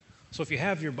So if you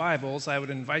have your Bibles, I would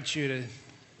invite you to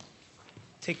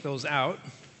take those out.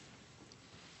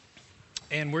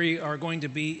 And we are going to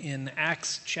be in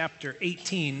Acts chapter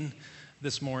 18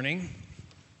 this morning.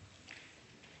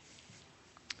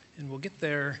 And we'll get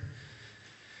there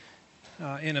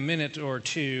in a minute or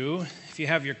two. If you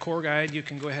have your core guide, you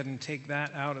can go ahead and take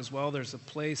that out as well. There's a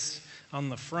place on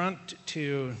the front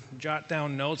to jot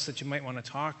down notes that you might want to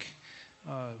talk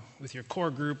with your core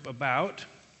group about.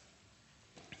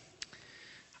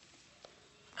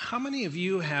 How many of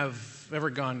you have ever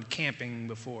gone camping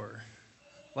before?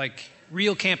 Like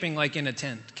real camping, like in a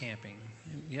tent camping?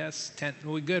 Yes, tent.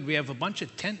 Well, good. We have a bunch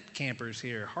of tent campers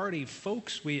here. Hardy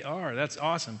folks we are. That's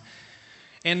awesome.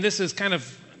 And this is kind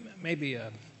of maybe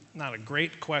not a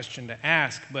great question to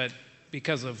ask, but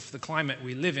because of the climate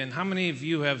we live in, how many of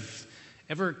you have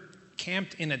ever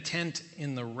camped in a tent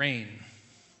in the rain?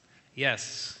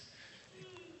 Yes.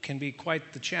 It can be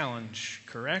quite the challenge,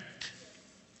 correct?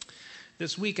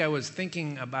 This week I was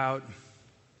thinking about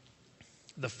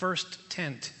the first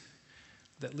tent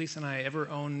that Lisa and I ever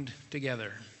owned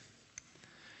together.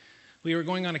 We were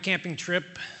going on a camping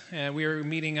trip. We were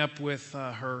meeting up with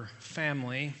her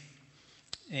family,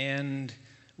 and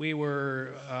we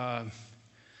were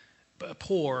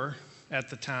poor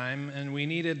at the time, and we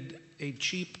needed a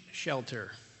cheap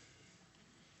shelter.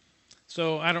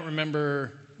 So I don't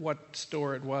remember what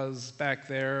store it was back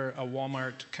there, a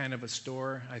Walmart kind of a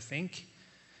store, I think.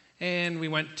 And we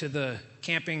went to the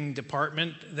camping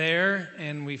department there,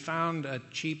 and we found a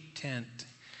cheap tent.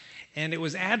 And it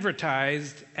was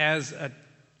advertised as a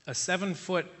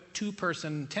 7-foot,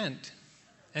 2-person tent.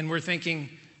 And we're thinking,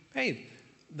 hey,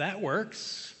 that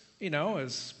works. You know,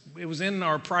 it was in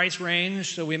our price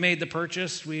range, so we made the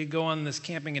purchase. We go on this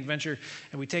camping adventure,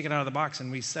 and we take it out of the box,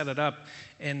 and we set it up.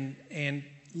 And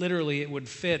literally, it would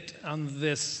fit on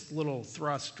this little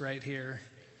thrust right here.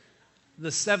 The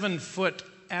 7-foot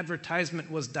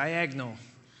advertisement was diagonal,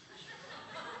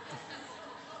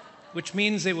 which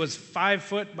means it was 5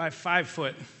 foot by 5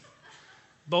 foot.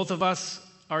 Both of us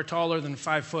are taller than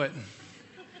 5 foot.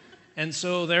 And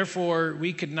so therefore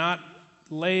we could not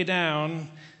lay down,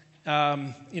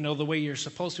 the way you're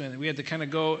supposed to. We had to kind of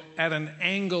go at an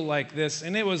angle like this.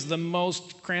 And it was the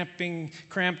most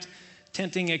cramped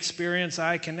tenting experience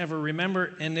I can ever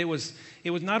remember. And it was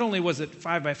not only was it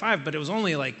 5 by 5, but it was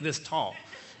only like this tall.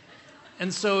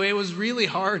 And so it was really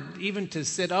hard even to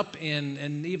sit up in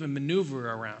and even maneuver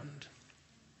around.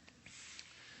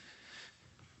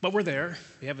 But we're there.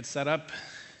 We have it set up.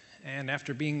 And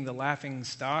after being the laughing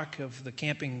stock of the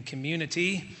camping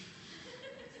community,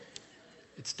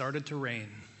 it started to rain.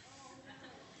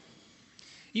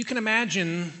 You can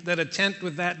imagine that a tent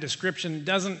with that description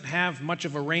doesn't have much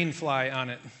of a rain fly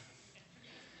on it.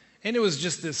 And it was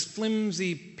just this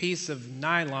flimsy piece of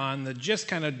nylon that just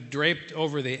kind of draped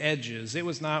over the edges. It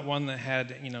was not one that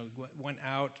had, went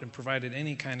out and provided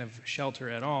any kind of shelter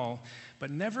at all. But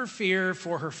never fear,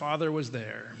 for her father was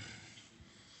there.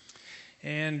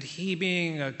 And he,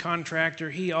 being a contractor,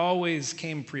 he always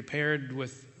came prepared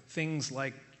with things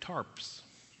like tarps.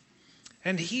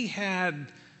 And he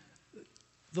had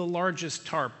the largest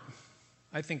tarp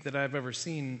I think that I've ever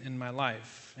seen in my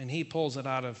life. And he pulls it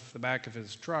out of the back of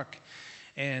his truck.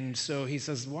 And so he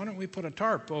says, why don't we put a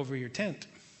tarp over your tent?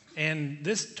 And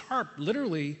this tarp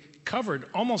literally covered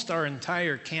almost our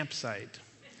entire campsite.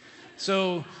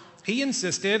 So he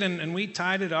insisted, and we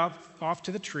tied it off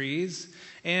to the trees.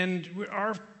 And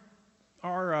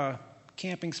our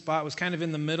camping spot was kind of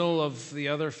in the middle of the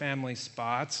other family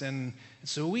spots. And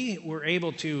so we were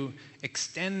able to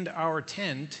extend our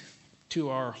tent to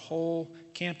our whole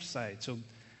campsite. So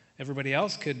everybody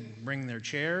else could bring their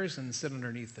chairs and sit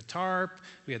underneath the tarp.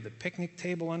 We had the picnic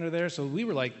table under there. So we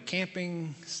were like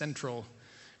camping central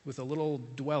with a little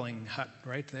dwelling hut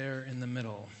right there in the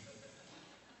middle.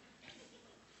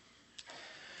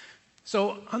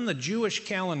 So on the Jewish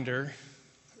calendar,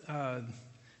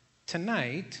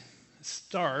 tonight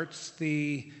starts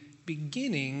the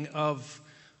beginning of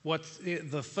what's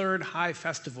the third high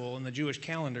festival in the Jewish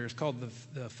calendar. Is called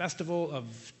the Festival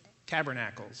of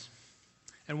Tabernacles.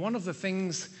 And one of the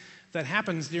things that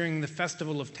happens during the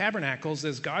Festival of Tabernacles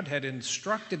is God had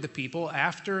instructed the people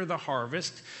after the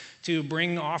harvest to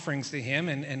bring offerings to him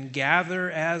and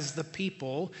gather as the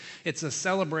people. It's a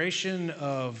celebration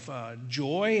of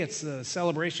joy. It's a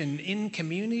celebration in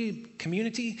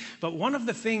community. But one of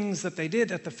the things that they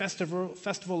did at the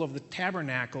Festival of the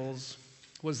Tabernacles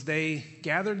was they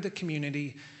gathered the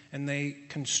community and they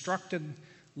constructed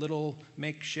little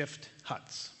makeshift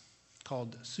huts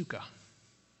called sukkah.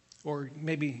 Or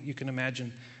maybe you can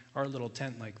imagine our little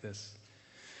tent like this.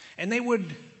 And they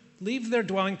would leave their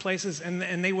dwelling places,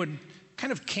 and they would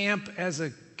kind of camp as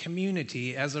a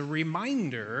community, as a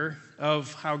reminder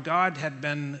of how God had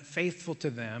been faithful to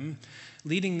them,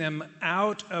 leading them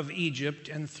out of Egypt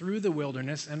and through the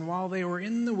wilderness. And while they were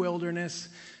in the wilderness,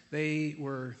 they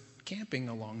were camping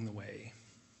along the way.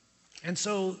 And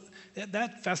so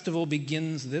that festival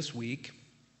begins this week.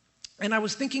 And I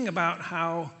was thinking about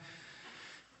how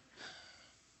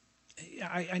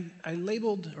I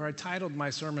labeled, or I titled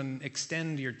my sermon,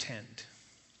 Extend Your Tent.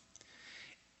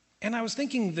 And I was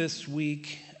thinking this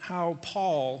week how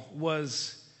Paul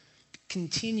was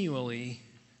continually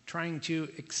trying to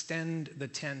extend the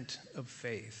tent of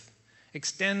faith,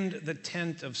 extend the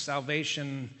tent of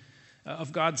salvation,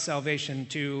 of God's salvation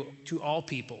to all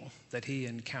people that he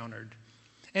encountered.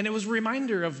 And it was a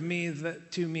reminder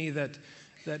to me that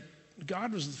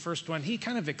God was the first one. He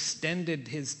kind of extended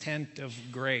his tent of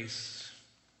grace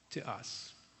to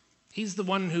us. He's the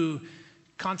one who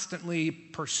constantly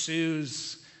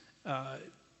pursues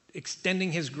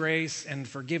extending his grace and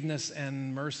forgiveness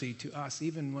and mercy to us,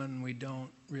 even when we don't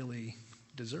really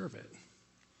deserve it.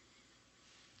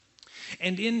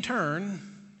 And in turn,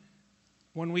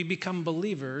 when we become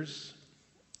believers,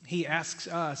 he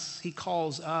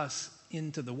calls us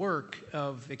into the work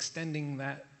of extending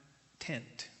that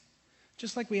tent.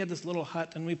 Just like we had this little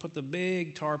hut and we put the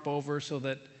big tarp over so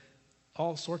that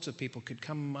all sorts of people could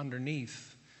come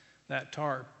underneath that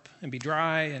tarp and be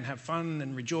dry and have fun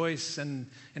and rejoice and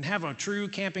have a true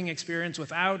camping experience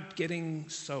without getting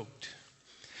soaked.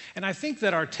 And I think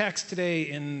that our text today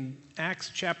in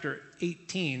Acts chapter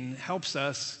 18 helps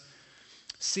us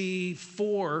see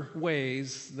 4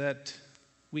 ways that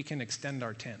we can extend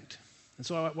our tent. And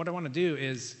so what I want to do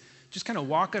is just kind of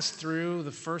walk us through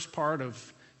the first part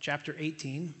of chapter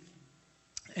 18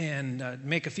 and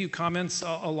make a few comments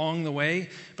along the way.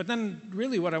 But then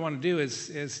really what I want to do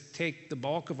is take the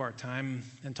bulk of our time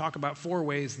and talk about 4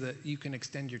 ways that you can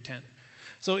extend your tent.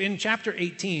 So in chapter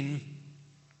 18,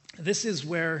 this is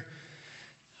where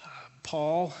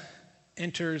Paul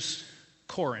enters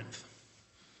Corinth.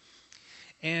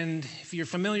 And if you're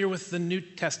familiar with the New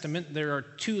Testament, there are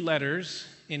 2 letters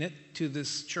in it to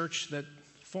this church that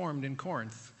formed in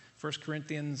Corinth, 1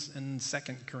 Corinthians and 2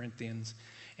 Corinthians.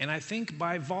 And I think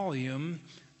by volume,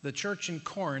 the church in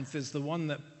Corinth is the one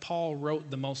that Paul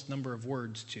wrote the most number of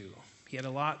words to. He had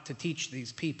a lot to teach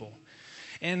these people.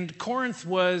 And Corinth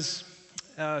was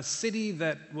a city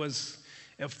that was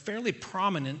fairly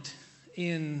prominent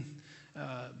in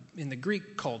the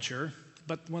Greek culture,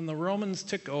 but when the Romans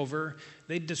took over,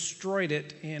 they destroyed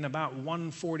it in about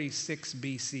 146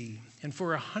 BC. And for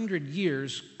 100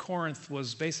 years, Corinth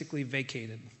was basically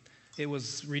vacated. It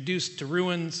was reduced to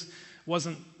ruins,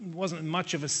 wasn't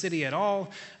much of a city at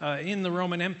all. In the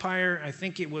Roman Empire, I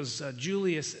think it was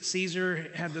Julius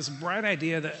Caesar had this bright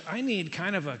idea that I need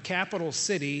kind of a capital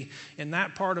city in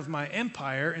that part of my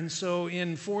empire. And so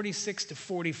in 46 to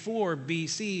 44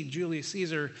 BC, Julius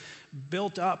Caesar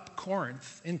built up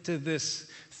Corinth into this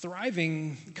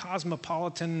thriving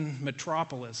cosmopolitan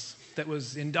metropolis that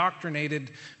was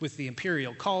indoctrinated with the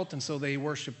imperial cult, and so they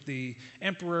worshiped the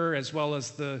emperor as well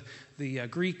as the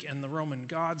Greek and the Roman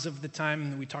gods of the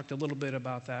time. We talked a little bit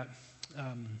about that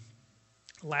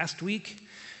last week.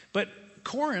 But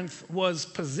Corinth was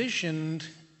positioned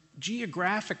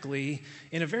geographically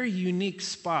in a very unique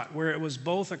spot where it was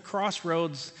both a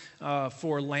crossroads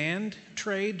for land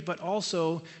trade, but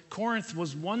also Corinth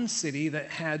was one city that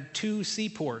had 2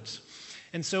 seaports.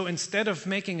 And so instead of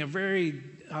making a very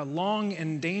long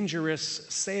and dangerous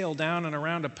sail down and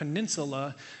around a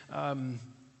peninsula,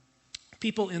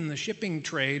 people in the shipping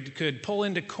trade could pull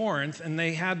into Corinth, and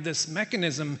they had this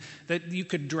mechanism that you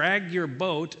could drag your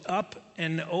boat up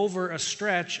and over a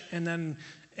stretch and then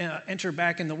enter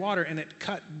back in the water, and it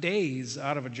cut days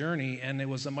out of a journey, and it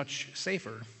was a much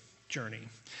safer journey.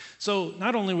 So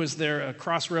not only was there a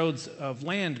crossroads of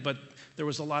land, but there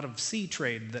was a lot of sea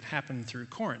trade that happened through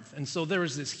Corinth. And so there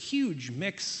was this huge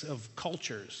mix of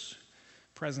cultures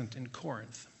present in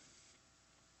Corinth.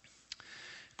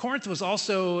 Corinth was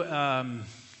also,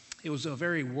 it was a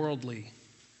very worldly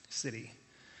city,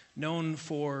 known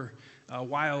for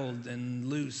wild and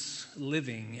loose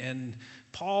living. And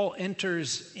Paul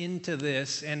enters into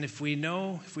this, and if we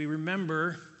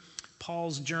remember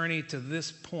Paul's journey to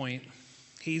this point,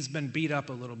 he's been beat up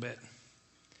a little bit.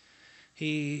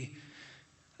 He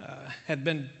had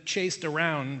been chased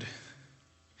around.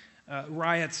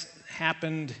 Riots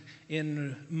happened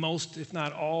in most, if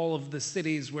not all, of the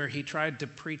cities where he tried to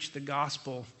preach the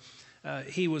gospel.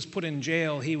 He was put in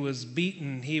jail. He was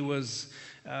beaten. He was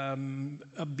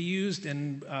abused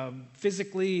and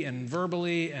physically and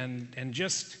verbally, and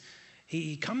just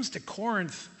he comes to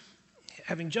Corinth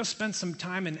having just spent some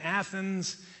time in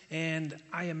Athens, and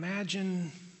I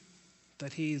imagine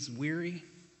that he's weary.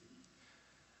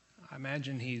 I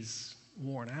imagine he's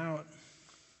worn out,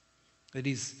 that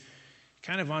he's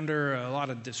kind of under a lot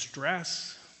of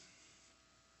distress,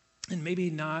 and maybe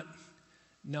not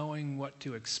knowing what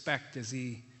to expect as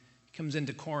he comes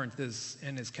into Corinth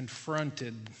and is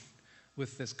confronted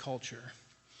with this culture.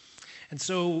 And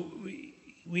so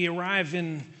we arrive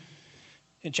in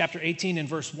chapter 18 in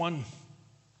verse 1.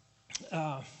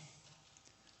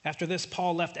 After this,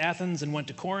 Paul left Athens and went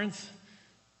to Corinth.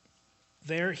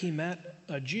 There he met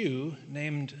a Jew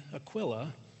named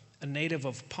Aquila, a native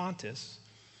of Pontus,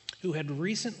 who had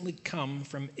recently come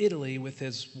from Italy with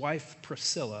his wife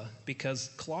Priscilla because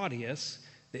Claudius,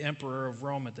 the emperor of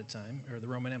Rome at the time, or the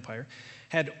Roman Empire,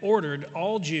 had ordered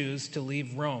all Jews to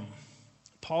leave Rome.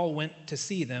 Paul went to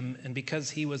see them, and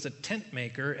because he was a tent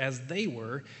maker, as they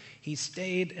were, he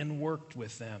stayed and worked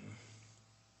with them.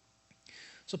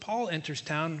 So Paul enters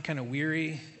town kind of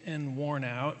weary and worn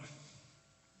out,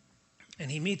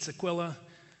 and he meets Aquila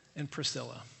and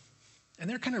Priscilla. And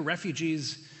they're kind of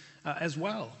refugees as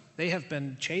well. They have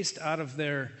been chased out of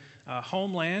their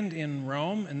homeland in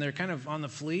Rome, and they're kind of on the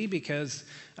flee because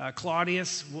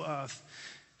Claudius was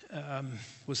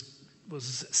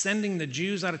sending the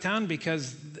Jews out of town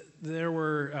because there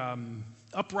were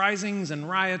uprisings and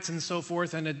riots and so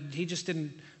forth, and he just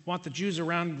didn't want the Jews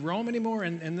around Rome anymore.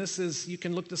 And this is, you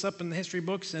can look this up in the history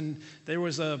books, and there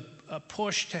was a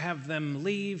push to have them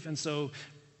leave. And so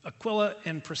Aquila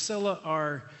and Priscilla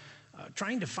are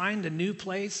trying to find a new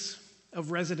place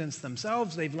of residence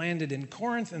themselves. They've landed in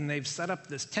Corinth, and they've set up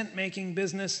this tent-making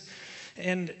business.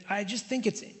 And I just think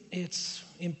it's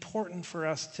important for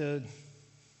us to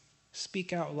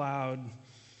speak out loud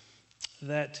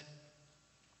that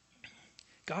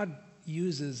God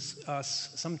uses us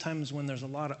sometimes when there's a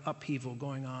lot of upheaval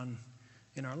going on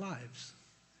in our lives.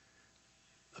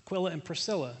 Aquila and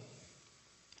Priscilla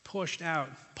pushed out.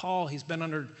 Paul, he's been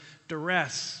under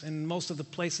duress in most of the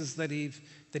places that he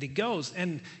goes,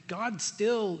 and God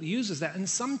still uses that. And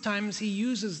sometimes he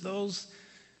uses those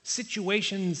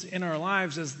situations in our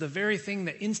lives as the very thing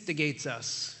that instigates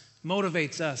us,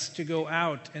 motivates us to go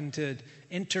out and to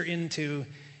enter into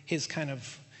his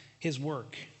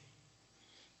work.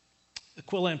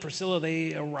 Aquila and Priscilla,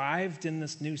 they arrived in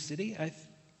this new city,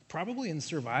 probably in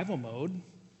survival mode,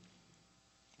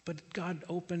 but God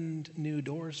opened new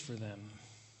doors for them.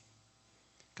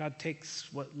 God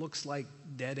takes what looks like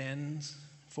dead ends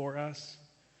for us,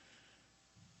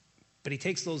 but he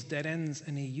takes those dead ends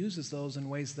and he uses those in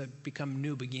ways that become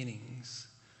new beginnings.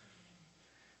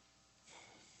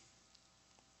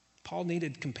 Paul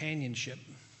needed companionship.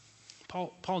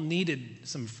 Paul needed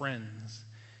some friends.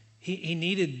 He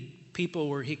needed people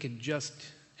where he could just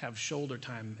have shoulder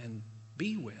time and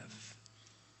be with.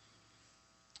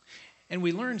 And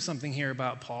we learned something here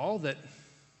about Paul, that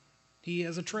he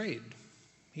has a trade.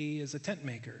 He is a tent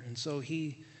maker. And so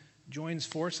he joins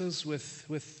forces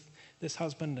with this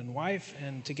husband and wife,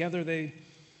 and together they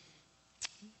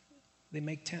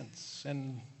make tents.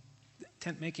 And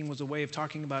tent making was a way of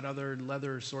talking about other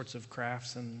leather sorts of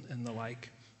crafts and the like.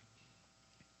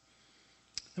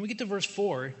 Then we get to verse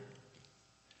 4.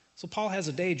 So Paul has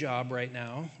a day job right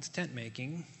now. It's tent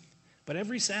making. But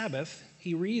every Sabbath,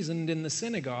 he reasoned in the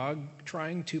synagogue,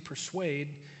 trying to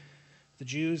persuade the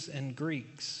Jews and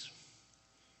Greeks.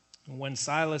 And when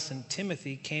Silas and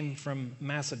Timothy came from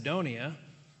Macedonia,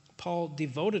 Paul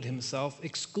devoted himself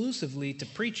exclusively to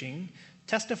preaching,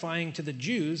 testifying to the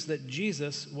Jews that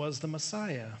Jesus was the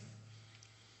Messiah.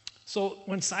 So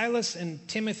when Silas and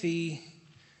Timothy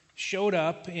showed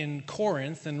up in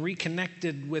Corinth and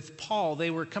reconnected with Paul,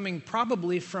 they were coming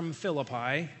probably from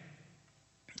Philippi.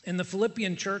 And the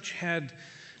Philippian church had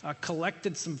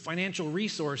collected some financial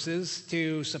resources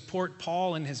to support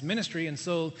Paul and his ministry. And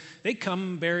so they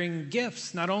come bearing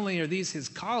gifts. Not only are these his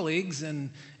colleagues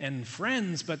and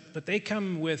friends, but they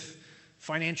come with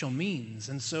financial means.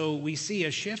 And so we see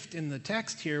a shift in the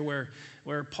text here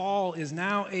where Paul is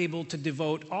now able to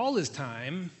devote all his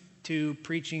time to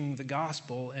preaching the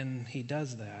gospel, and he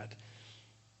does that.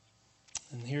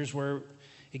 And here's where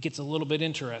it gets a little bit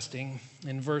interesting.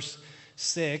 In verse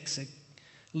 6,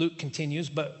 Luke continues,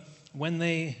 but when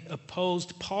they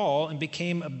opposed Paul and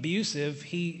became abusive,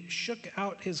 he shook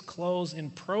out his clothes in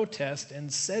protest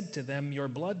and said to them, "Your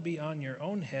blood be on your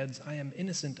own heads. I am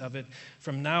innocent of it.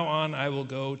 From now on, I will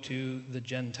go to the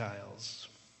Gentiles."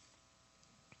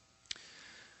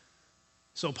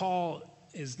 So Paul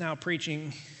is now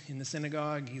preaching in the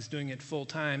synagogue. He's doing it full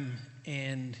time,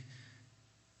 and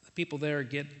the people there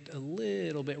get a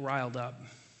little bit riled up.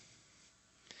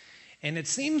 And it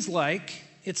seems like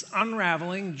it's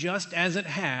unraveling just as it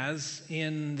has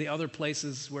in the other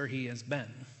places where he has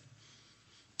been.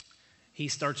 He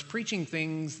starts preaching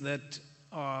things that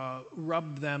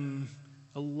rub them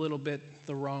a little bit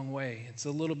the wrong way. It's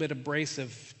a little bit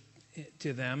abrasive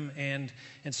to them, and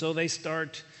so they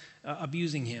start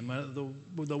abusing him.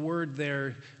 The word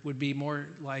there would be more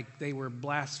like they were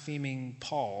blaspheming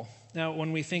Paul. Now,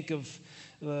 when we think of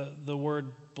the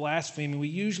word blasphemy, we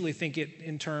usually think it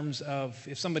in terms of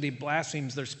if somebody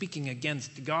blasphemes, they're speaking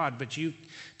against God. But you,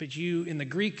 in the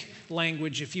Greek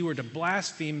language, if you were to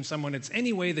blaspheme someone, it's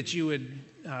any way that you would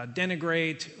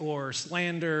denigrate or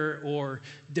slander or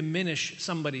diminish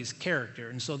somebody's character.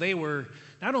 And so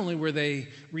not only were they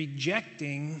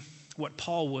rejecting what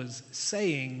Paul was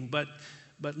saying, but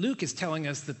Luke is telling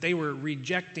us that they were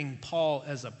rejecting Paul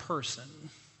as a person,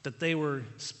 that they were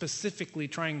specifically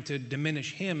trying to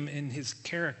diminish him in his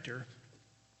character.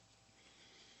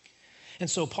 And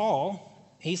so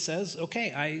Paul, he says,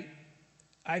 okay,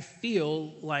 I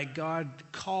feel like God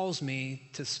calls me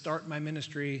to start my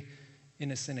ministry in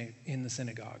the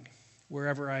synagogue,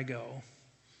 wherever I go.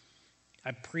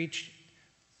 I preach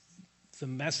the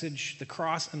message, the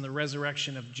cross and the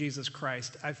resurrection of Jesus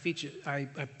Christ. I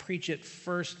preach it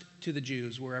first to the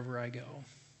Jews wherever I go.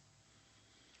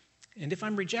 And if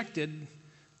I'm rejected,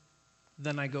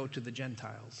 then I go to the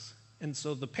Gentiles. And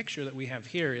so the picture that we have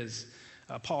here is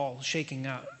Paul shaking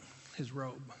out his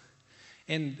robe.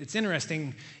 And it's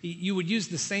interesting, you would use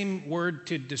the same word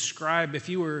to describe if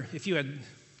you had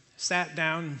sat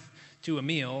down to a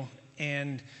meal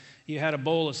and you had a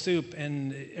bowl of soup,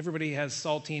 and everybody has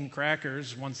saltine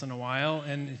crackers once in a while,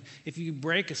 and if you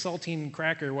break a saltine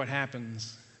cracker, what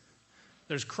happens?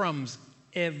 There's crumbs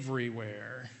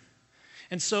everywhere.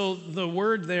 And so the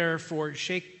word there for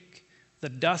shake the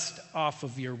dust off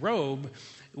of your robe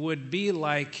would be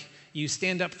like you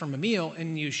stand up from a meal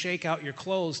and you shake out your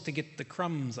clothes to get the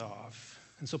crumbs off.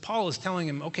 And so Paul is telling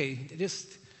him, okay,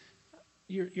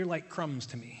 you're like crumbs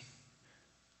to me.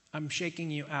 I'm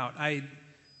shaking you out.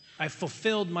 I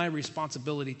fulfilled my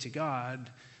responsibility to God,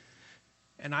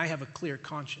 and I have a clear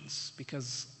conscience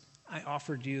because I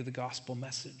offered you the gospel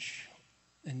message,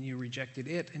 and you rejected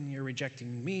it, and you're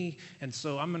rejecting me, and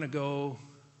so I'm going to go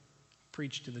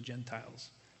preach to the Gentiles.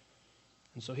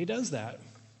 And so he does that.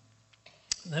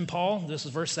 Then Paul, this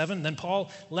is verse 7, then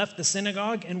Paul left the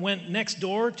synagogue and went next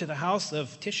door to the house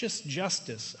of Titius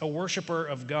Justus, a worshiper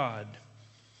of God.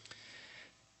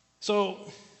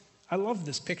 So I love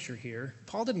this picture here.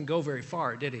 Paul didn't go very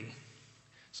far, did he?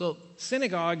 So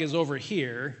synagogue is over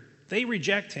here. They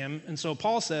reject him, and so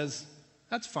Paul says,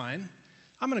 that's fine.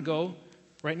 I'm going to go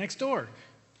right next door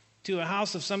to a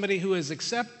house of somebody who has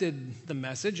accepted the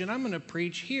message, and I'm going to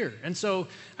preach here. And so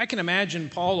I can imagine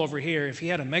Paul over here, if he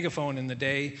had a megaphone in the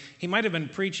day, he might have been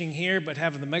preaching here, but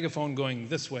having the megaphone going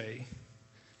this way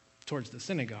towards the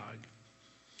synagogue.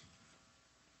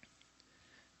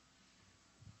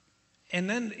 And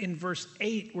then in verse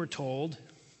 8, we're told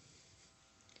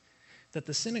that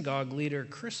the synagogue leader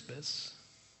Crispus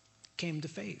came to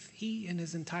faith. He and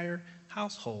his entire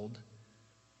household,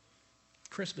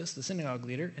 Crispus, the synagogue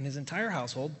leader, and his entire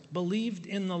household believed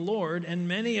in the Lord, and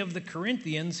many of the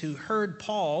Corinthians who heard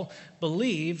Paul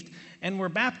believed and were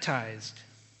baptized.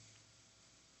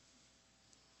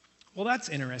 Well, that's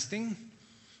interesting.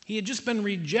 He had just been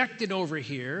rejected over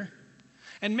here.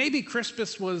 And maybe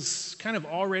Crispus was kind of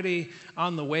already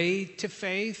on the way to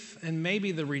faith, and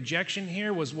maybe the rejection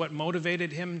here was what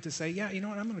motivated him to say, yeah, you know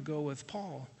what, I'm going to go with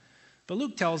Paul. But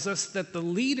Luke tells us that the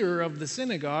leader of the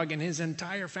synagogue and his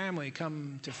entire family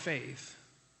come to faith.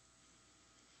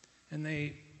 And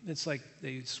it's like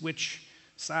they switch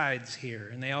sides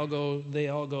here, and they all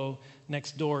go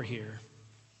next door here.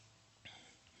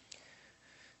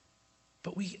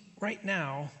 But we right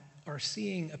now are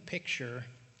seeing a picture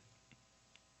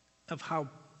of how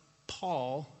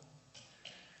Paul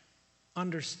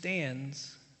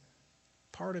understands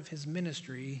part of his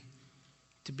ministry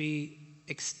to be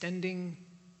extending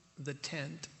the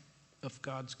tent of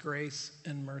God's grace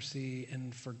and mercy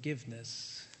and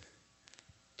forgiveness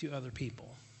to other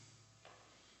people.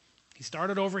 He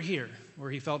started over here where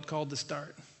he felt called to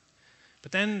start.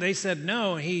 But then they said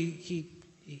no. He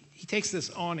takes this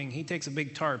awning, he takes a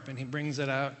big tarp, and he brings it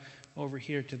out over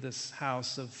here to this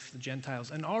house of the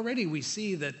Gentiles. And already we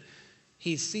see that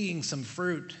he's seeing some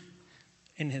fruit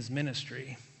in his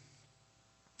ministry.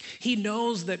 He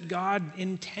knows that God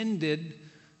intended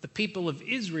the people of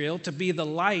Israel to be the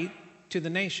light to the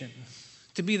nation,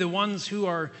 to be the ones who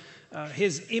are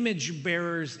his image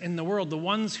bearers in the world, the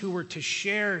ones who were to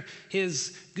share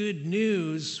his good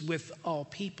news with all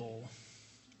people.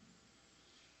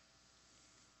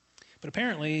 But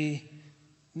apparently,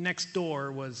 next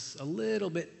door was a little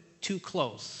bit too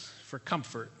close for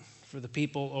comfort for the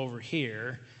people over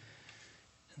here.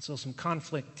 And so some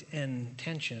conflict and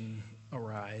tension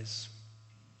arise.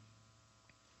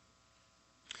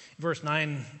 Verse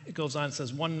 9, it goes on, it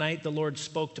says, "One night the Lord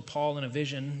spoke to Paul in a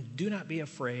vision, 'Do not be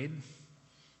afraid.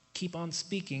 Keep on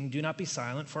speaking. Do not be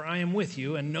silent, for I am with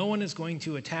you, and no one is going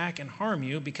to attack and harm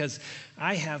you, because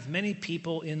I have many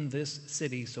people in this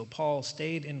city.' So Paul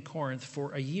stayed in Corinth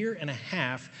for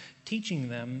 1.5 years, teaching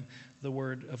them the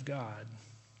word of God."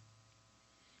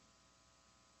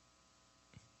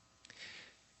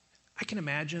 I can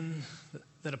imagine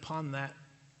that upon that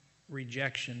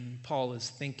rejection, Paul is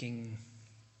thinking,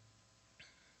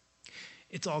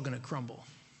 it's all going to crumble.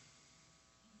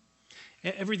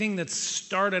 Everything that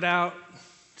started out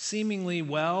seemingly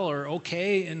well or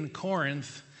okay in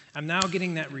Corinth, I'm now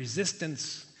getting that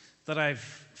resistance that I've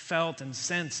felt and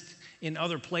sensed in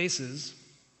other places.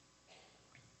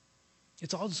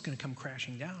 It's all just going to come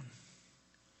crashing down.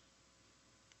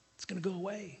 It's going to go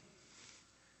away.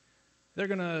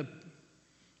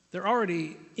 They're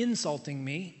already insulting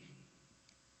me.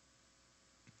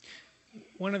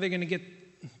 When are they going to get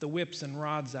the whips and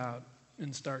rods out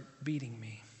and start beating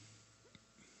me?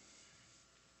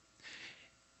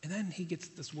 And then he gets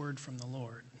this word from the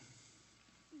Lord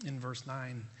in verse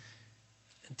 9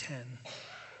 and 10.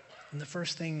 And the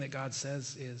first thing that God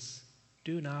says is,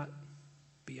 "Do not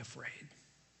be afraid."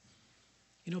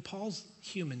 You know, Paul's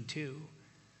human too.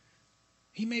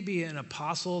 He may be an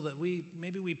apostle that we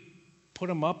put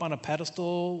him up on a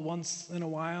pedestal once in a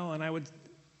while, and I would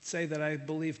say that I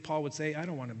believe Paul would say, "I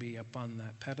don't want to be up on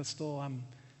that pedestal.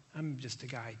 I'm just a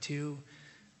guy too."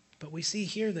 But we see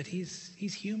here that he's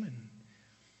human.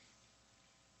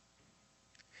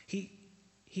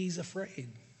 He's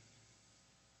afraid.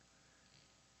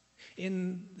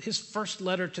 In his first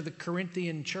letter to the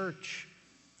Corinthian church,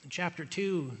 in chapter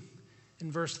 2,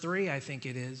 in verse 3, I think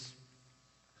it is,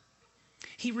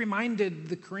 he reminded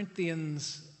the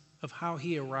Corinthians of how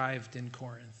he arrived in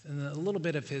Corinth and a little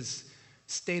bit of his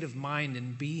state of mind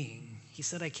and being. He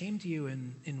said, "I came to you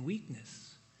in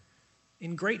weakness,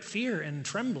 in great fear and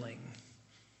trembling."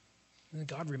 And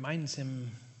God reminds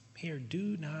him here,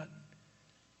 do not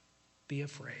be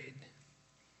afraid.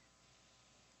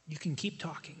 You can keep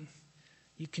talking.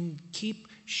 You can keep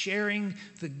sharing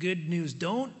the good news.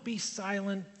 Don't be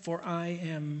silent, for I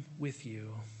am with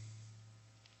you.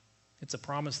 It's a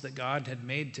promise that God had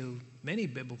made to many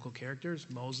biblical characters,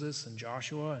 Moses and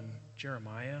Joshua and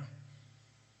Jeremiah.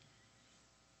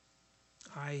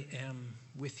 I am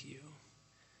with you.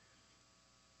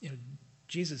 You know,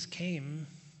 Jesus came.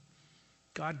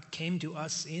 God came to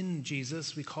us in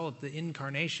Jesus. We call it the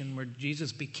incarnation, where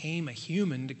Jesus became a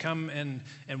human to come and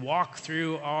walk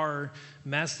through our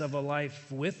mess of a life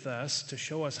with us to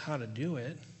show us how to do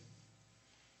it.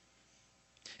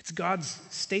 It's God's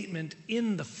statement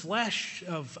in the flesh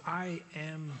of I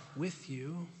am with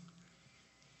you.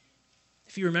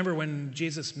 If you remember when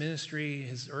Jesus' ministry,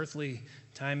 his earthly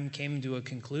time came to a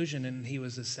conclusion and he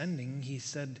was ascending, he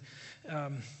said,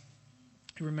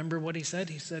 remember what he said?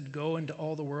 He said, "Go into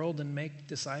all the world and make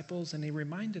disciples." And he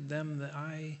reminded them that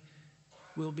I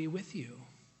will be with you.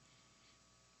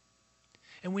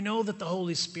 And we know that the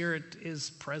Holy Spirit is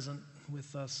present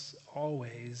with us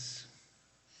always.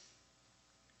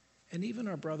 And even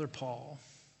our brother Paul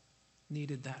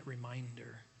needed that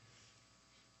reminder.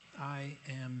 I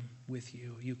am with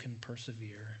you. You can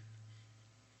persevere.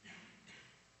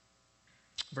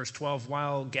 Verse 12,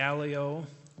 while Gallio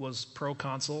was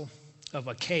proconsul of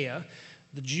Achaia,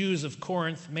 the Jews of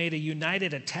Corinth made a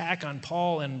united attack on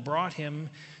Paul and brought him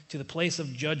to the place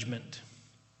of judgment.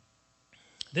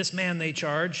 This man, they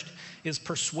charged, is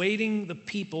persuading the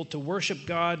people to worship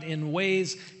God in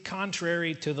ways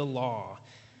contrary to the law.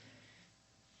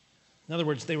 In other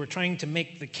words, they were trying to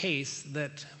make the case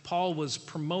that Paul was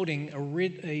promoting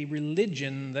a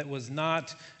religion that was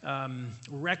not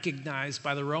recognized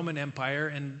by the Roman Empire,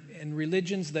 and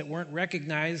religions that weren't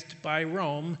recognized by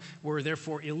Rome were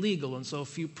therefore illegal. And so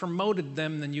if you promoted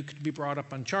them, then you could be brought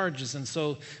up on charges. And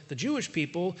so the Jewish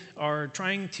people are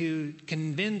trying to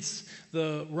convince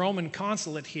the Roman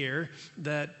consulate here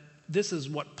that this is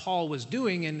what Paul was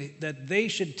doing and that they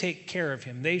should take care of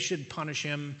him. They should punish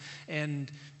him.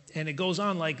 And it goes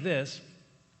on like this.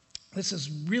 This is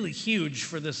really huge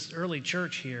for this early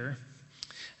church here.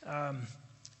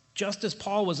 Just as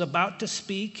Paul was about to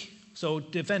speak, so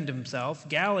defend himself,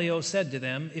 Gallio said to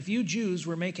them, "If you Jews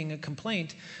were making a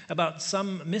complaint about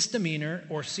some misdemeanor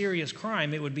or serious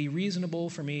crime, it would be reasonable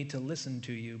for me to listen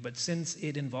to you. But since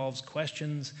it involves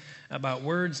questions about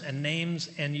words and names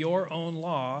and your own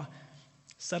law,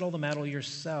 Settle the matter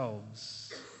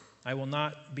yourselves. I will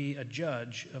not be a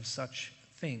judge of such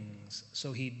things.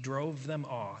 So he drove them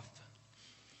off.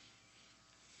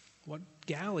 What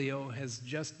Gallio has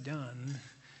just done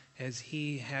is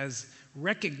he has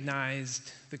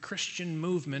recognized the Christian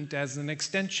movement as an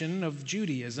extension of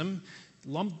Judaism,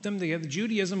 lumped them together.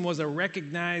 Judaism was a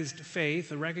recognized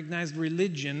faith, a recognized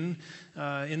religion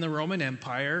in the Roman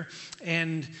Empire,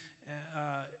 and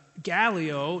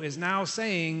Gallio is now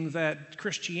saying that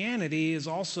Christianity is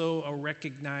also a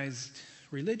recognized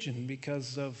religion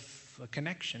because of a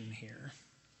connection here.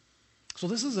 So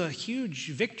this is a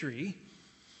huge victory.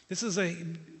 This is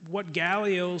what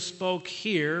Gallio spoke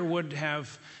here would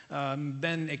have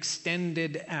been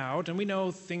extended out, and we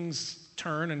know things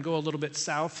turn and go a little bit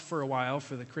south for a while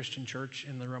for the Christian church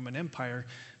in the Roman Empire.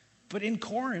 But in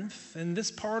Corinth, in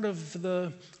this part of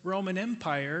the Roman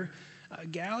Empire,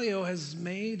 Gallio has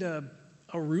made a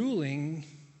ruling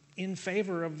in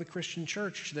favor of the Christian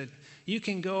church that you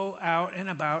can go out and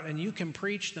about and you can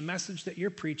preach the message that you're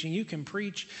preaching. You can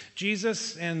preach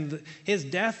Jesus and his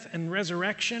death and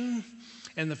resurrection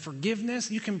and the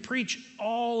forgiveness. You can preach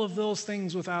all of those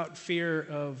things without fear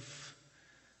of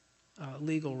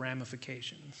legal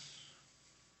ramifications.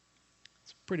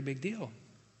 It's a pretty big deal.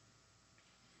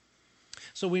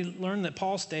 So we learn that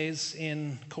Paul stays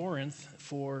in Corinth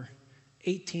for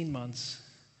 18 months,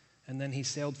 and then he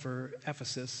sailed for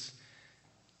Ephesus.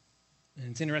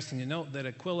 And it's interesting to note that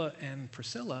Aquila and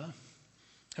Priscilla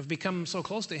have become so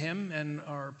close to him and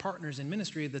are partners in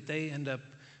ministry that they end up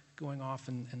going off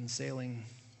and sailing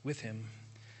with him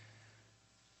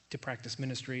to practice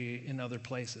ministry in other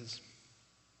places.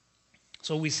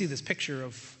 So we see this picture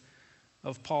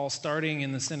of Paul starting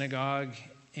in the synagogue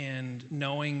and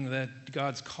knowing that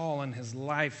God's call in his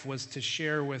life was to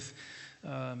share with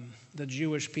the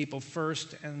Jewish people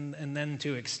first and then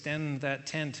to extend that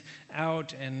tent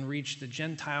out and reach the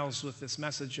Gentiles with this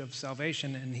message of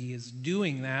salvation, and he is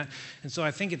doing that. And so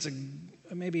I think it's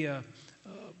maybe a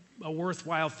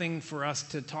worthwhile thing for us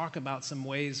to talk about some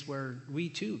ways where we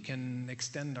too can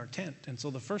extend our tent. And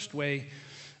so the first way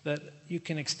that you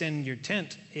can extend your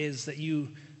tent is that you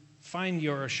find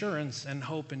your assurance and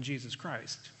hope in Jesus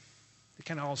Christ. It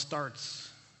kind of all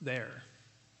starts there.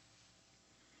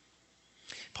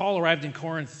 Paul arrived in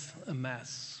Corinth a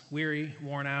mess, weary,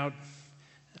 worn out.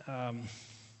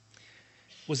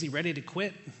 Was he ready to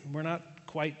quit? We're not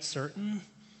quite certain.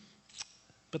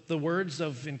 But the words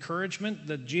of encouragement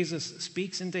that Jesus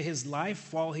speaks into his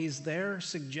life while he's there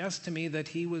suggest to me that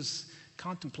he was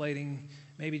contemplating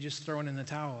maybe just throwing in the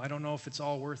towel. I don't know if it's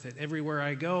all worth it. Everywhere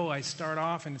I go, I start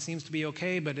off and it seems to be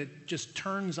okay, but it just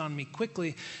turns on me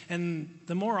quickly. And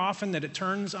the more often that it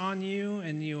turns on you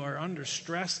and you are under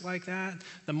stress like that,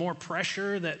 the more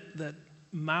pressure that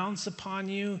mounts upon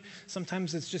you,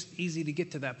 sometimes it's just easy to get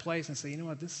to that place and say, you know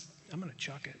what, I'm going to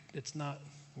chuck it. It's not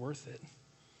worth it.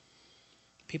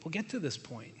 People get to this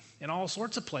point in all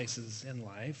sorts of places in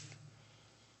life.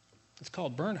 It's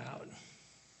called burnout.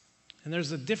 And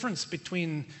there's a difference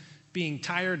between being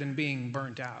tired and being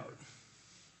burnt out.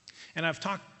 And I've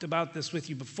talked about this with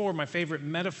you before. My favorite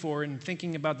metaphor in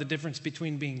thinking about the difference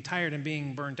between being tired and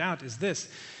being burnt out is this.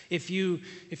 If you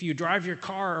drive your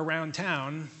car around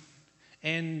town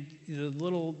and the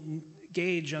little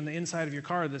gauge on the inside of your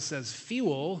car that says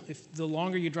fuel, if the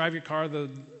longer you drive your car, the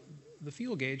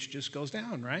fuel gauge just goes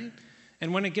down, right?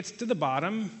 And when it gets to the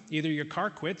bottom, either your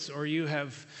car quits or you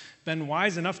have been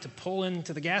wise enough to pull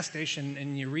into the gas station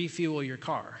and you refuel your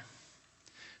car.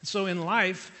 So in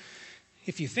life,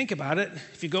 if you think about it,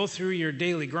 if you go through your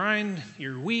daily grind,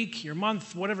 your week, your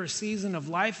month, whatever season of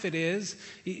life it is,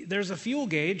 there's a fuel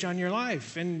gauge on your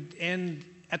life. And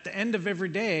at the end of every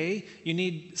day, you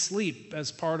need sleep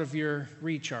as part of your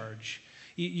recharge.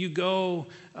 You go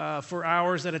for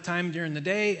hours at a time during the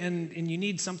day, and you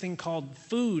need something called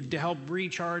food to help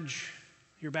recharge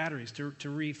your batteries, to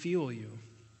refuel you.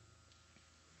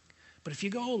 But if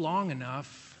you go long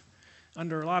enough,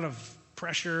 under a lot of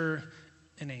pressure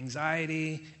and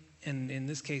anxiety, and in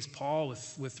this case, Paul,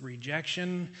 with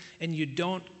rejection, and you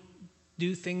don't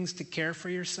do things to care for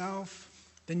yourself,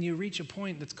 then you reach a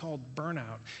point that's called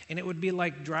burnout. And it would be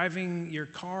like driving your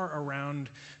car around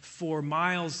for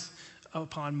miles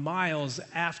upon miles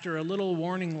after a little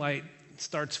warning light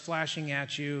starts flashing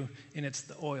at you, and it's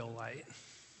the oil light.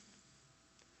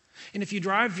 And if you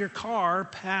drive your car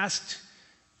past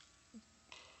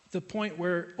the point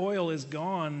where oil is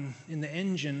gone in the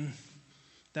engine,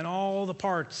 then all the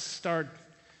parts start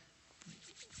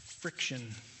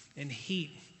friction and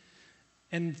heat.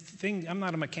 And I'm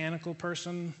not a mechanical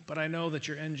person, but I know that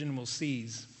your engine will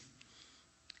seize.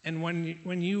 And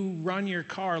when you run your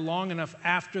car long enough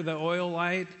after the oil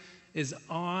light is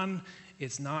on,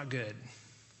 it's not good.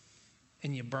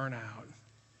 And you burn out.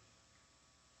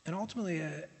 And ultimately,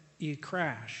 you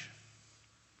crash.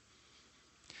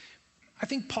 I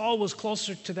think Paul was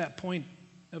closer to that point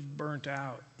of burnt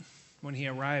out when he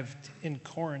arrived in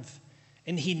Corinth.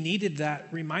 And he needed that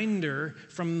reminder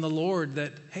from the Lord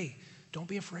that, hey, don't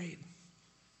be afraid.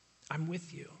 I'm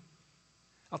with you.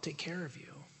 I'll take care of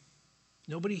you.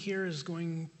 Nobody here is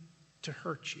going to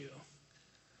hurt you.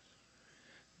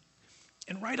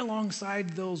 And right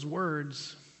alongside those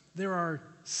words, there are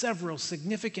several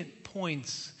significant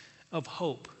points of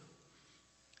hope,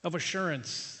 of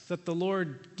assurance that the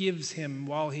Lord gives him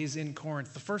while he's in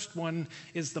Corinth. The first one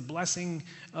is the blessing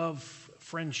of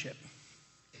friendship.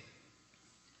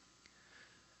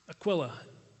 Aquila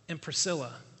and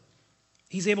Priscilla.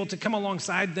 He's able to come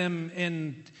alongside them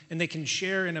and they can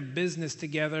share in a business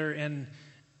together and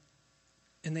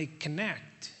they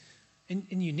connect. And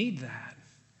you need that.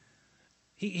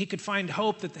 He could find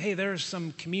hope that, hey, there's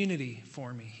some community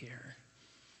for me here.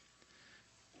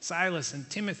 Silas and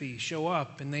Timothy show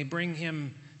up and they bring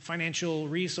him financial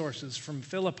resources from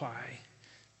Philippi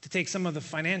to take some of the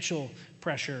financial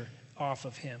pressure off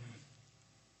of him.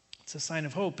 It's a sign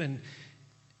of hope. And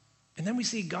then we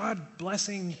see God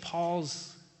blessing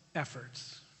Paul's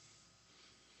efforts.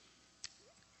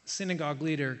 Synagogue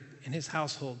leader and his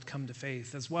household come to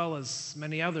faith, as well as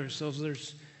many others. So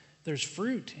there's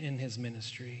fruit in his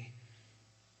ministry.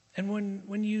 And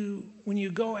when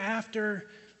you go after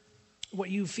what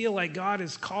you feel like God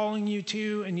is calling you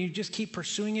to, and you just keep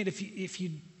pursuing it, if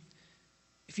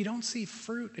you don't see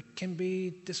fruit, it can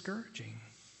be discouraging.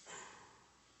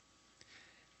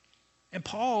 And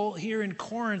Paul here in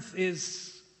Corinth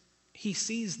he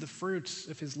sees the fruits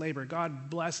of his labor. God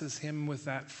blesses him with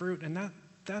that fruit, and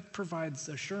that provides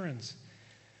assurance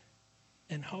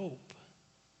and hope.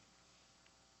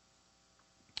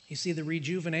 You see, the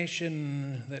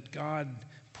rejuvenation that God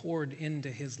poured into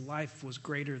his life was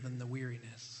greater than the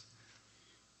weariness.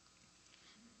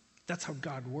 That's how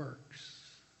God works.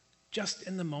 Just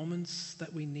in the moments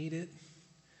that we need it,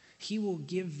 he will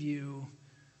give you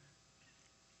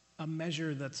a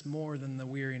measure that's more than the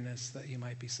weariness that you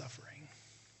might be suffering.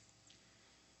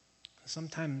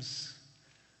 Sometimes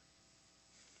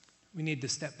we need to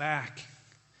step back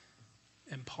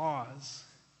and pause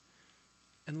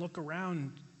and look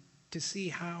around to see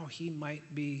how he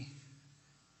might be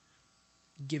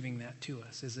giving that to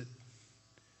us. Is it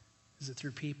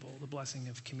through people, the blessing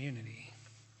of community,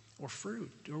 or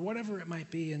fruit, or whatever it might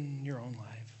be in your own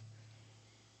life?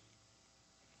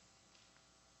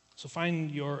 So find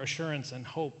your assurance and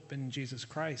hope in Jesus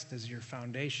Christ as your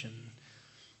foundation.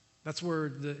 That's where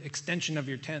the extension of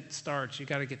your tent starts. You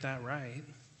got to get that right.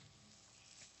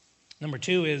 Number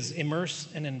 2 is immerse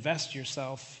and invest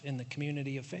yourself in the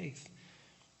community of faith.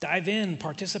 Dive in,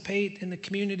 participate in the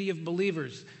community of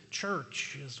believers.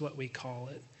 Church is what we call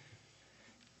it.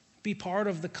 Be part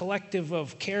of the collective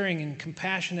of caring and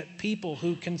compassionate people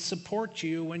who can support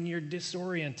you when you're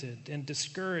disoriented and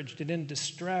discouraged and in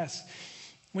distress.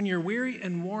 When you're weary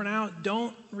and worn out,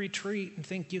 don't retreat and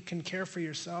think you can care for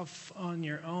yourself on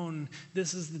your own.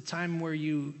 This is the time where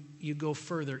you go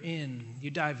further in. You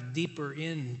dive deeper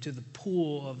into the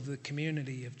pool of the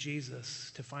community of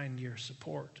Jesus to find your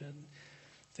support and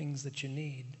things that you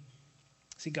need.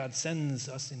 See, God sends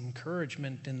us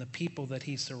encouragement in the people that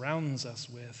he surrounds us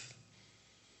with.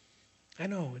 I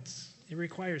know it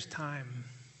requires time.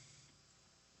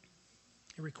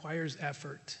 It requires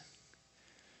effort.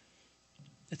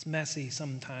 It's messy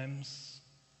sometimes.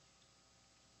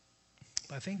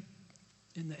 But I think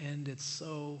in the end, it's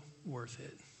so worth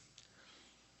it.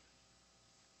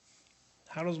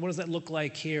 What does that look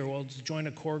like here? Well, just join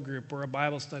a core group or a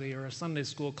Bible study or a Sunday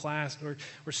school class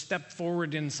or step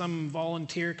forward in some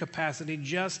volunteer capacity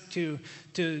just to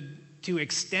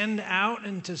extend out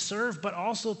and to serve, but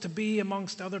also to be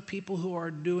amongst other people who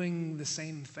are doing the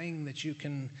same thing that you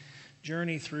can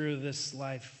journey through this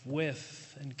life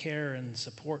with and care and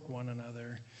support one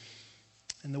another.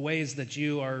 And the ways that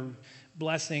you are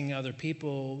blessing other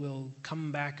people will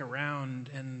come back around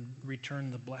and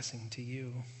return the blessing to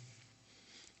you.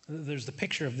 There's the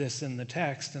picture of this in the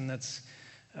text, and that's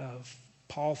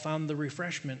Paul found the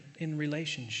refreshment in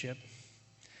relationship.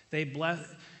 Aquila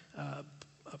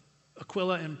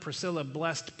and Priscilla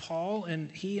blessed Paul,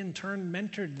 and he in turn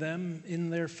mentored them in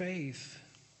their faith.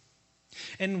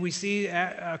 And we see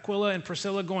Aquila and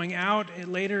Priscilla going out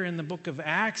later in the book of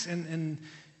Acts, and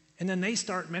then they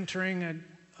start mentoring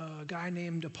a guy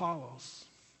named Apollos.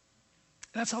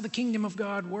 That's how the kingdom of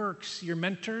God works. You're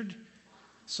mentored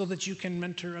so that you can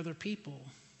mentor other people.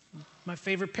 My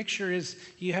favorite picture is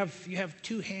you have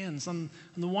two hands. On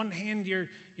the one hand, you're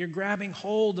grabbing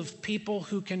hold of people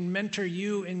who can mentor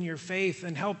you in your faith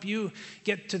and help you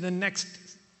get to the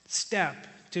next step,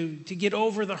 to get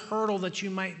over the hurdle that you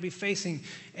might be facing.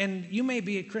 And you may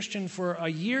be a Christian for a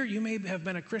year. You may have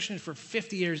been a Christian for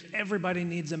 50 years. Everybody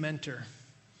needs a mentor.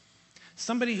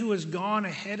 Somebody who has gone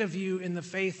ahead of you in the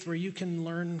faith where you can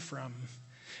learn from.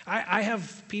 I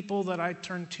have people that I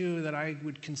turn to that I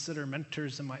would consider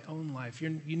mentors in my own life.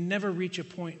 You never reach a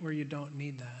point where you don't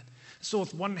need that. So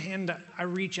with one hand, I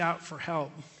reach out for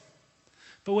help.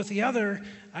 But with the other,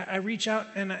 I reach out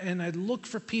and I look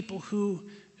for people who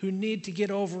need to get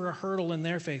over a hurdle in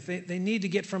their faith. They need to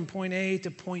get from point A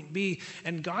to point B.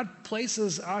 And God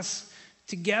places us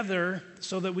together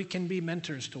so that we can be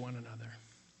mentors to one another.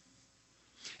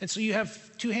 And so you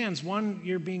have two hands. One,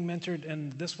 you're being mentored,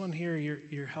 and this one here,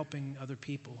 you're helping other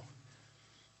people.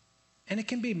 And it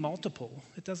can be multiple.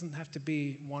 It doesn't have to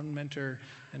be one mentor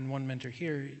and one mentor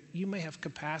here. You may have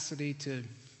capacity to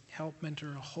help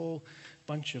mentor a whole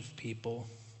bunch of people.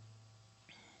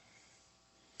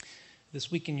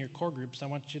 This week in your core groups, I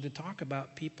want you to talk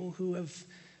about people who have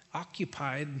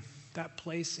occupied that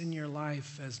place in your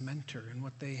life as mentor and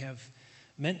what they have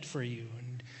meant for you.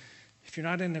 And if you're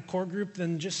not in a core group,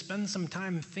 then just spend some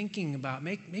time thinking about,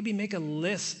 maybe make a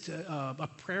list, a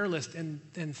prayer list, and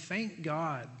thank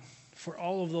God for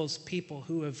all of those people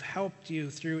who have helped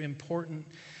you through important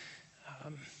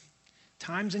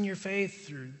times in your faith,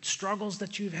 through struggles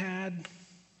that you've had.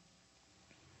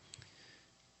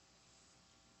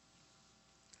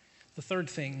 The third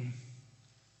thing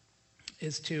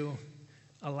is to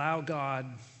allow God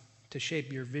to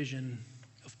shape your vision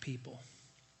of people.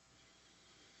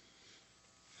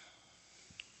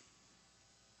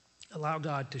 Allow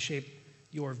God to shape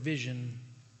your vision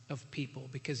of people,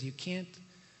 because you can't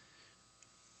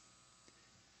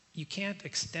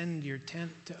extend your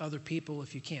tent to other people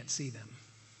if you can't see them.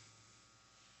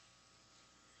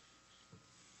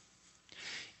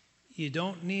 You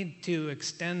don't need to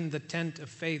extend the tent of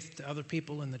faith to other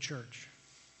people in the church.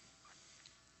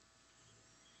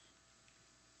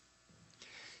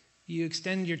 You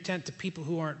extend your tent to people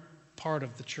who aren't part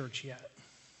of the church yet.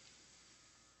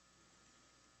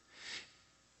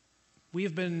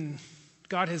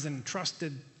 God has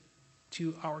entrusted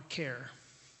to our care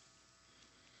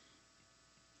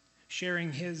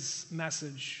sharing his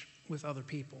message with other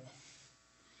people.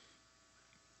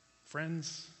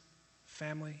 Friends,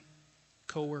 family,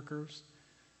 co-workers,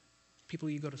 people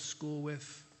you go to school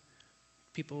with,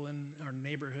 people in our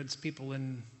neighborhoods, people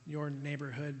in your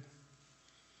neighborhood.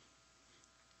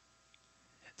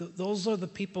 Those are the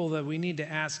people that we need to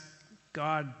ask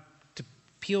God to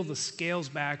peel the scales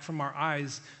back from our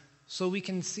eyes so we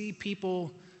can see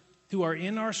people who are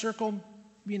in our circle,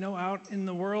 out in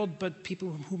the world, but people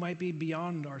who might be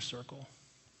beyond our circle.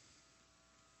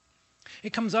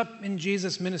 It comes up in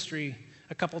Jesus' ministry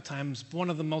a couple times. One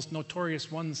of the most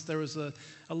notorious ones, there was a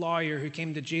lawyer who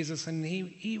came to Jesus, and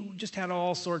he just had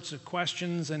all sorts of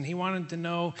questions, and he wanted to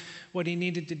know what he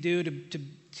needed to do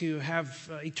to have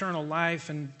eternal life.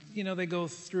 And they go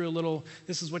through a little,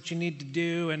 this is what you need to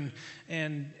do, and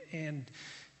it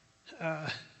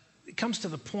comes to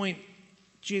the point,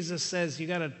 Jesus says, you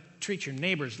got to treat your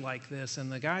neighbors like this.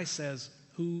 And the guy says,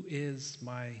 who is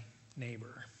my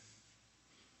neighbor?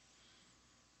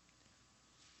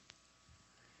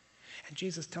 And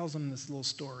Jesus tells him this little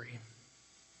story.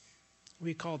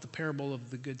 We call it the parable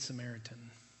of the Good Samaritan.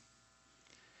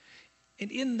 And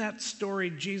in that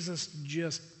story, Jesus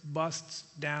just busts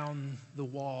down the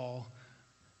wall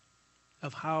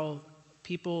of how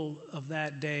people of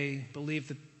that day believed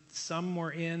that some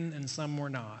were in and some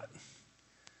were not.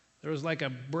 There was like a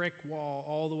brick wall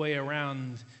all the way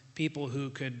around people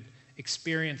who could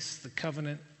experience the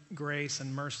covenant grace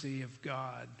and mercy of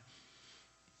God.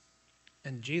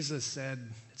 And Jesus said,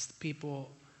 it's the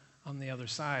people on the other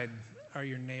side are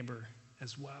your neighbor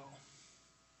as well.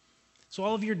 So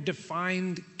all of your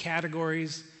defined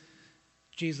categories,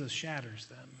 Jesus shatters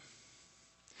them.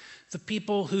 The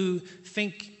people who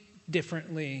think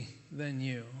differently than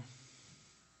you,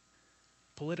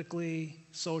 politically,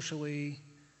 socially,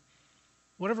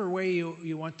 whatever way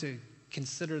you want to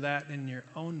consider that in your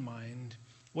own mind,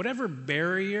 whatever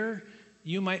barrier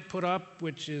you might put up,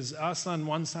 which is us on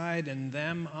one side and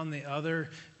them on the other,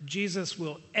 Jesus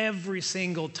will every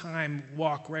single time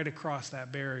walk right across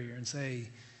that barrier and say,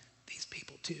 these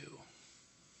people too.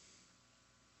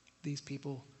 These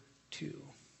people too.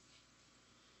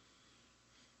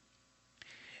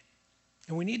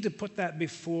 And we need to put that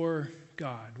before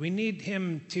God. We need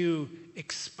him to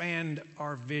expand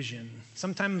our vision.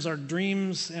 Sometimes our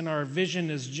dreams and our vision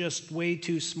is just way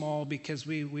too small because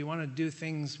we want to do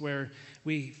things where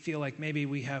we feel like maybe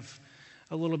we have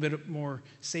a little bit more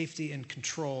safety and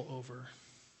control over.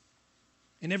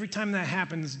 And every time that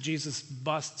happens, Jesus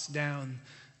busts down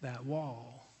that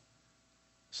wall.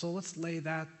 So let's lay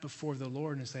that before the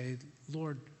Lord and say,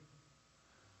 Lord,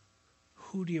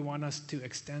 who do you want us to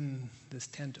extend this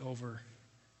tent over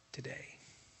today?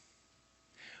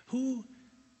 Who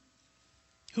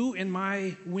in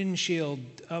my windshield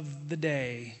of the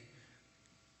day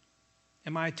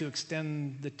am I to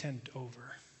extend the tent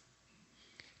over?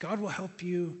 God will help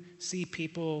you see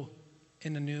people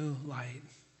in a new light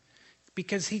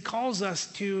because he calls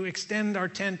us to extend our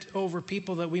tent over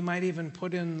people that we might even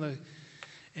put in the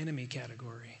enemy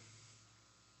category.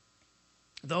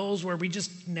 Those where we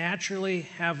just naturally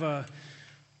have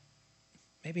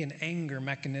maybe an anger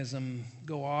mechanism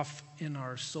go off in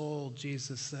our soul.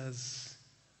 Jesus says,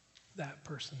 that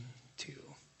person too.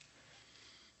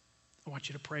 I want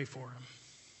you to pray for him.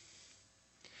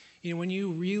 You know, when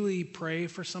you really pray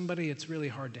for somebody, it's really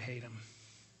hard to hate them.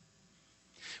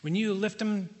 When you lift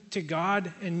them to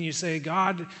God and you say,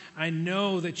 God, I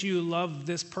know that you love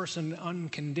this person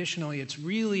unconditionally, it's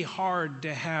really hard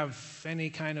to have any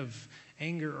kind of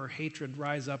anger or hatred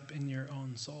rise up in your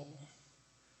own soul.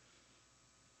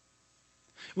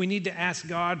 We need to ask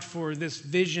God for this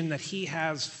vision that he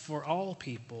has for all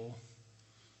people.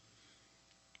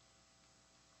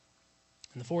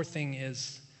 And the fourth thing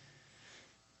is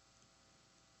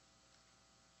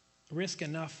risk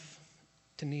enough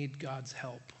to need God's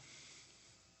help.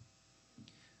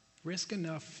 Risk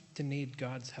enough to need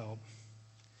God's help.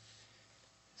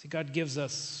 See, God gives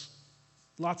us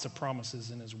lots of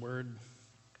promises in his word.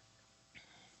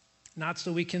 Not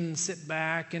so we can sit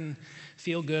back and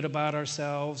feel good about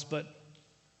ourselves, but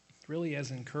really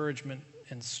as encouragement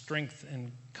and strength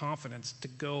and confidence to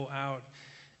go out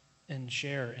and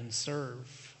share and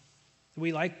serve.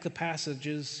 We like the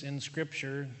passages in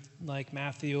Scripture, like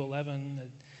Matthew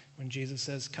 11, when Jesus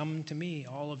says, come to me,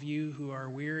 all of you who are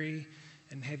weary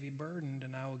and heavy burdened,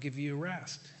 and I will give you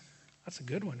rest. That's a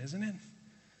good one, isn't it?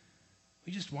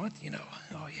 We just want,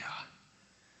 oh yeah.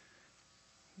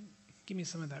 Give me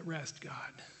some of that rest,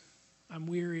 God. I'm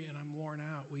weary and I'm worn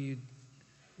out. Will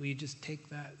you just take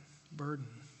that burden?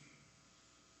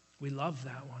 We love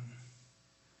that one.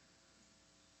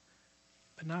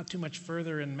 But not too much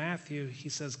further in Matthew, he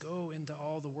says, go into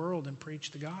all the world and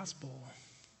preach the gospel.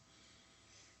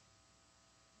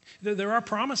 There are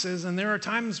promises, and there are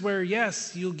times where,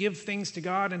 yes, you'll give things to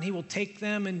God, and he will take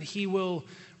them, and he will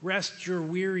rest your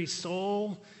weary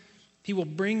soul. He will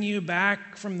bring you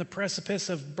back from the precipice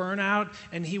of burnout,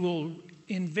 and he will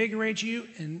invigorate you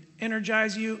and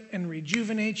energize you and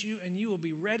rejuvenate you, and you will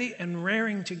be ready and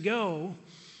raring to go.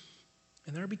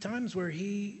 And there will be times where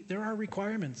there are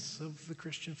requirements of the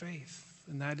Christian faith,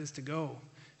 and that is to go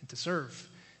and to serve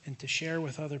and to share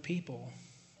with other people.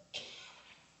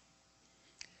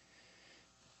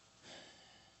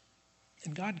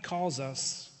 And God calls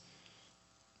us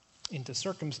into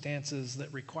circumstances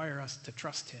that require us to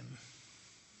trust him.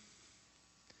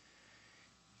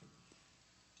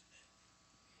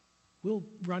 We'll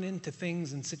run into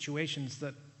things and situations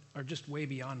that are just way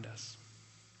beyond us.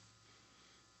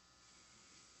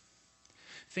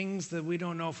 Things that we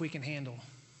don't know if we can handle.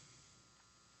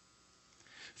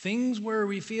 Things where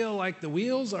we feel like the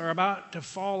wheels are about to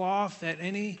fall off at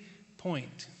any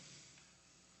point.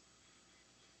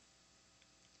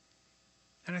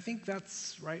 And I think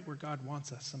that's right where God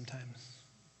wants us sometimes.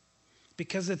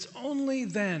 Because it's only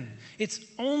then, it's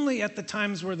only at the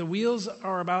times where the wheels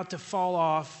are about to fall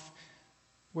off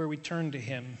where we turn to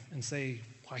him and say,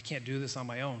 well, I can't do this on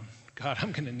my own. God,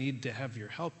 I'm going to need to have your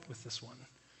help with this one.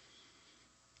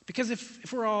 Because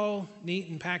if we're all neat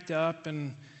and packed up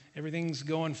and everything's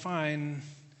going fine,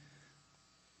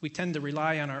 we tend to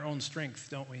rely on our own strength,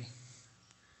 don't we?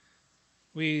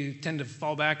 We tend to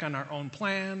fall back on our own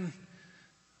plan,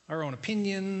 our own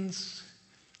opinions,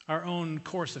 our own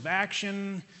course of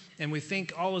action, and we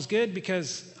think all is good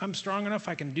because I'm strong enough,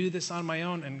 I can do this on my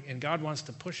own, and God wants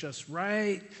to push us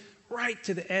right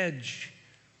to the edge.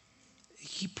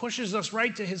 He pushes us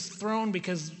right to his throne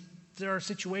because there are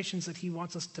situations that he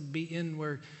wants us to be in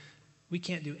where we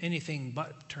can't do anything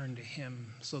but turn to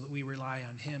him so that we rely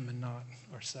on him and not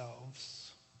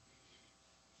ourselves.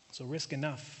 So risk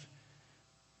enough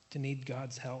to need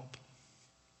God's help.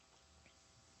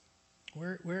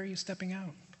 Where are you stepping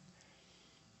out?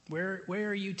 Where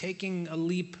are you taking a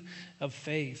leap of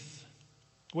faith?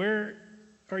 Where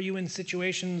are you in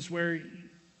situations where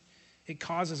it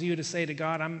causes you to say to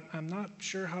God, I'm not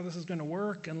sure how this is going to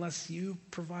work unless you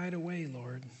provide a way,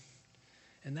 Lord.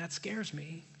 And that scares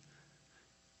me,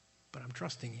 but I'm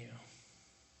trusting you.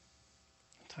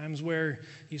 Times where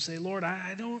you say, Lord,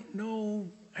 I don't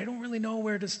really know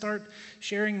where to start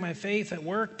sharing my faith at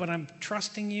work, but I'm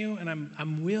trusting you and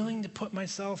I'm willing to put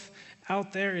myself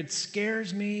out there. It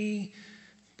scares me,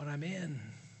 but I'm in.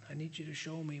 I need you to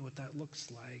show me what that looks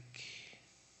like.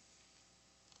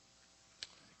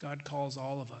 God calls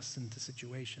all of us into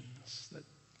situations that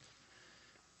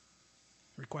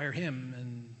require Him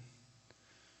and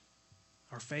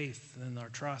our faith and our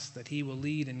trust that He will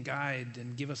lead and guide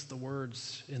and give us the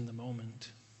words in the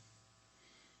moment.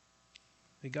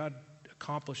 That God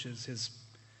accomplishes His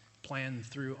plan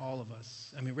through all of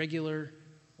us. I mean, regular,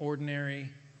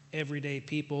 ordinary, everyday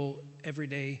people,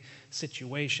 everyday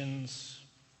situations.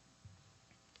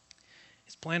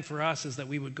 His plan for us is that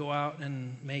we would go out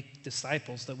and make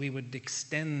disciples, that we would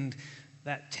extend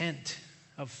that tent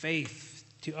of faith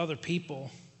to other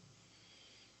people.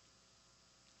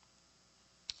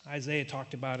 Isaiah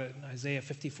talked about it. Isaiah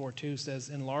 54:2 says,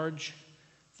 enlarge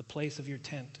the place of your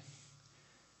tent.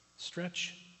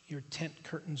 Stretch your tent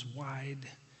curtains wide.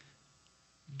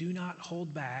 Do not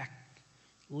hold back.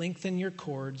 Lengthen your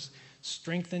cords.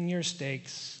 Strengthen your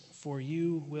stakes, for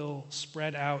you will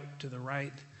spread out to the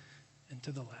right and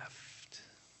to the left.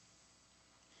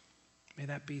 May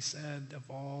that be said of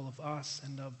all of us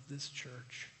and of this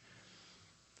church.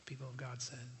 The people of God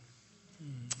said,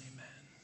 amen.